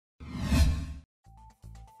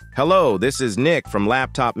Hello, this is Nick from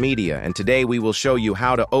Laptop Media, and today we will show you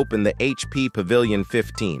how to open the HP Pavilion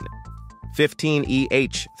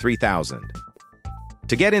 15EH3000.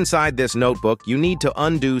 To get inside this notebook, you need to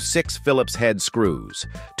undo 6 Phillips head screws.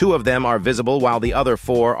 2 of them are visible while the other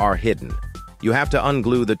 4 are hidden. You have to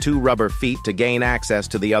unglue the 2 rubber feet to gain access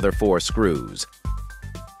to the other 4 screws.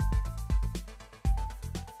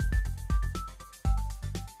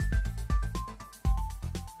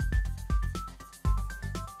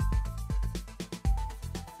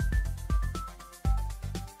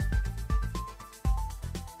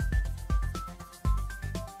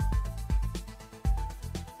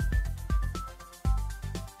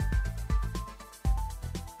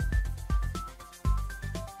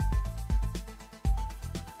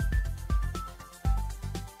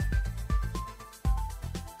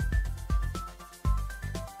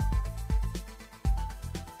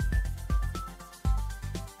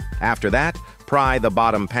 After that, pry the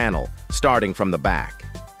bottom panel, starting from the back.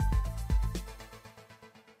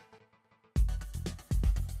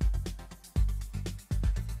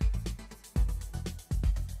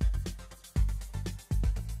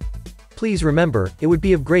 Please remember, it would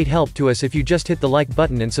be of great help to us if you just hit the like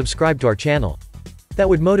button and subscribe to our channel. That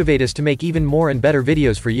would motivate us to make even more and better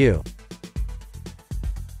videos for you.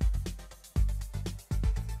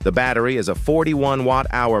 The battery is a 41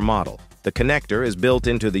 watt-hour model. The connector is built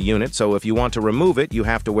into the unit, so if you want to remove it, you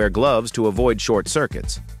have to wear gloves to avoid short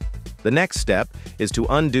circuits. The next step is to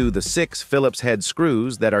undo the 6 Phillips head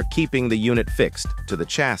screws that are keeping the unit fixed to the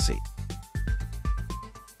chassis.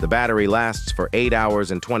 The battery lasts for 8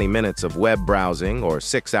 hours and 20 minutes of web browsing or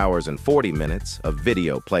 6 hours and 40 minutes of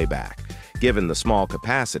video playback. Given the small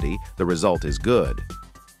capacity, the result is good.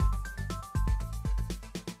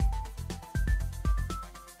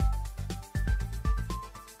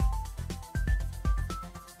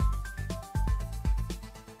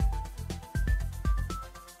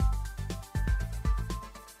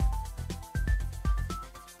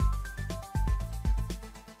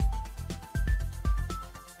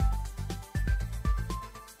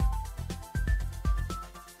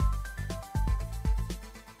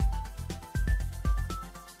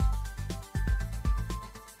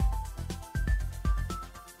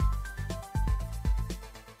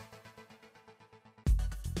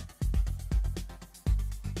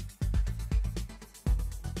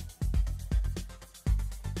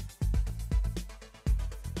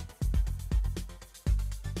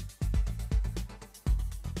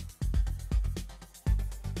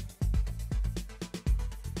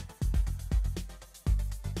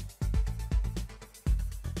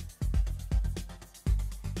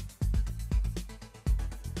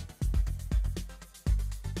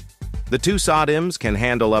 The 2 SODIMMs can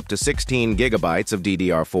handle up to 16 gigabytes of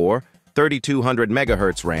DDR4, 3200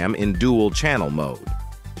 MHz RAM in dual channel mode.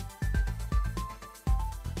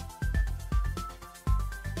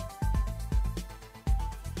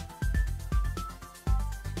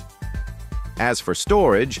 As for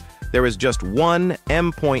storage, there is just one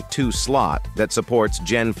M.2 slot that supports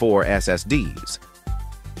Gen 4 SSDs.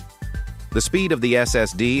 The speed of the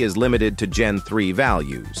SSD is limited to Gen 3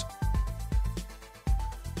 values.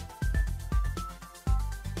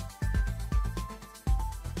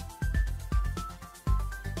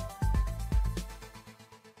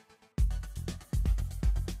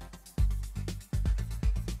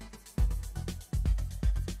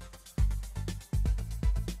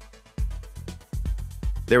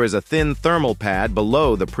 There is a thin thermal pad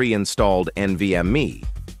below the pre-installed NVMe.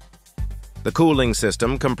 The cooling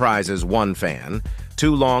system comprises 1 fan,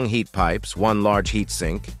 2 long heat pipes, 1 large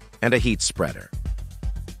heatsink, and a heat spreader.